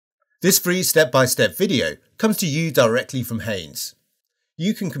This free step-by-step video comes to you directly from Haynes.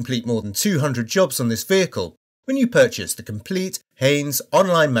 You can complete more than 200 jobs on this vehicle when you purchase the complete Haynes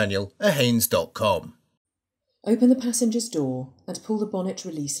online manual at haynes.com. Open the passenger's door and pull the bonnet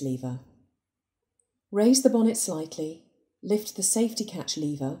release lever. Raise the bonnet slightly, lift the safety catch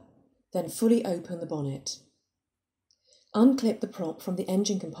lever, then fully open the bonnet. Unclip the prop from the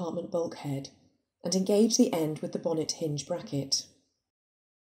engine compartment bulkhead and engage the end with the bonnet hinge bracket.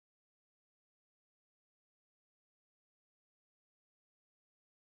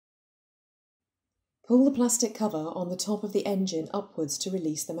 Pull the plastic cover on the top of the engine upwards to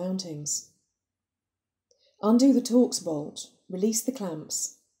release the mountings. Undo the Torx bolt, release the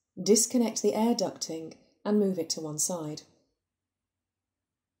clamps, disconnect the air ducting and move it to one side.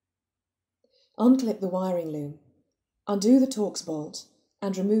 Unclip the wiring loom, undo the Torx bolt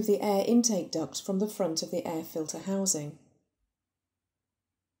and remove the air intake duct from the front of the air filter housing.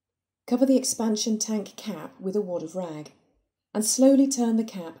 Cover the expansion tank cap with a wad of rag and slowly turn the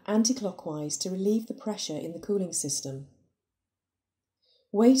cap anti-clockwise to relieve the pressure in the cooling system.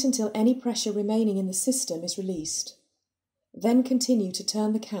 Wait until any pressure remaining in the system is released. Then continue to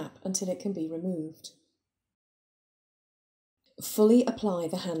turn the cap until it can be removed. Fully apply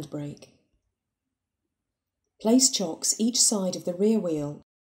the handbrake. Place chocks each side of the rear wheel.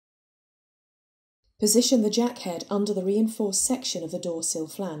 Position the jack head under the reinforced section of the door sill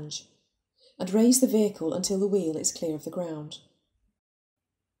flange and raise the vehicle until the wheel is clear of the ground.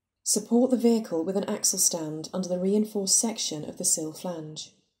 Support the vehicle with an axle stand under the reinforced section of the sill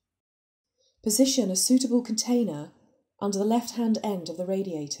flange. Position a suitable container under the left-hand end of the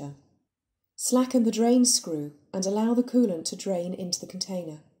radiator. Slacken the drain screw and allow the coolant to drain into the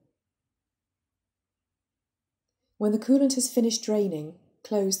container. When the coolant has finished draining,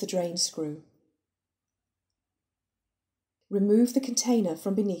 close the drain screw. Remove the container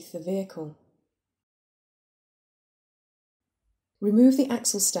from beneath the vehicle. Remove the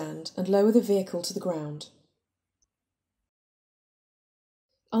axle stand and lower the vehicle to the ground.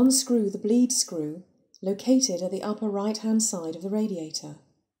 Unscrew the bleed screw located at the upper right-hand side of the radiator.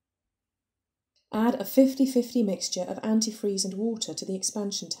 Add a 50-50 mixture of antifreeze and water to the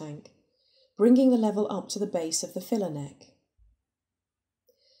expansion tank, bringing the level up to the base of the filler neck.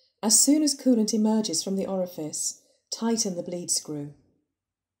 As soon as coolant emerges from the orifice, tighten the bleed screw.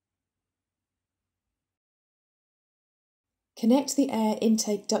 Connect the air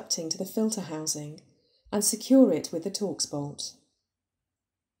intake ducting to the filter housing and secure it with the Torx bolt.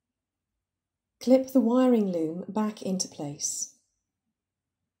 Clip the wiring loom back into place.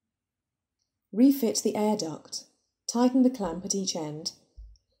 Refit the air duct, tighten the clamp at each end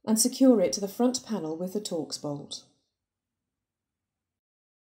and secure it to the front panel with the Torx bolt.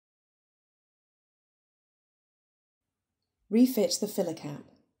 Refit the filler cap.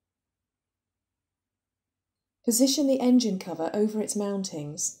 Position the engine cover over its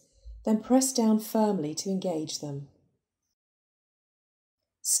mountings, then press down firmly to engage them.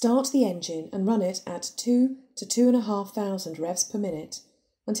 Start the engine and run it at 2 to 2,500 revs per minute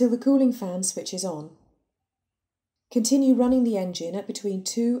until the cooling fan switches on. Continue running the engine at between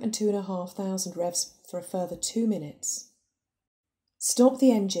 2 and 2,500 revs for a further 2 minutes. Stop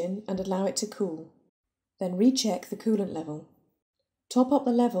the engine and allow it to cool, then recheck the coolant level. Top up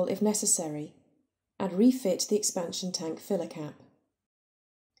the level if necessary and refit the expansion tank filler cap.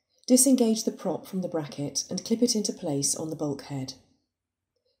 Disengage the prop from the bracket and clip it into place on the bulkhead.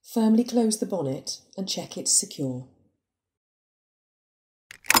 Firmly close the bonnet and check it's secure.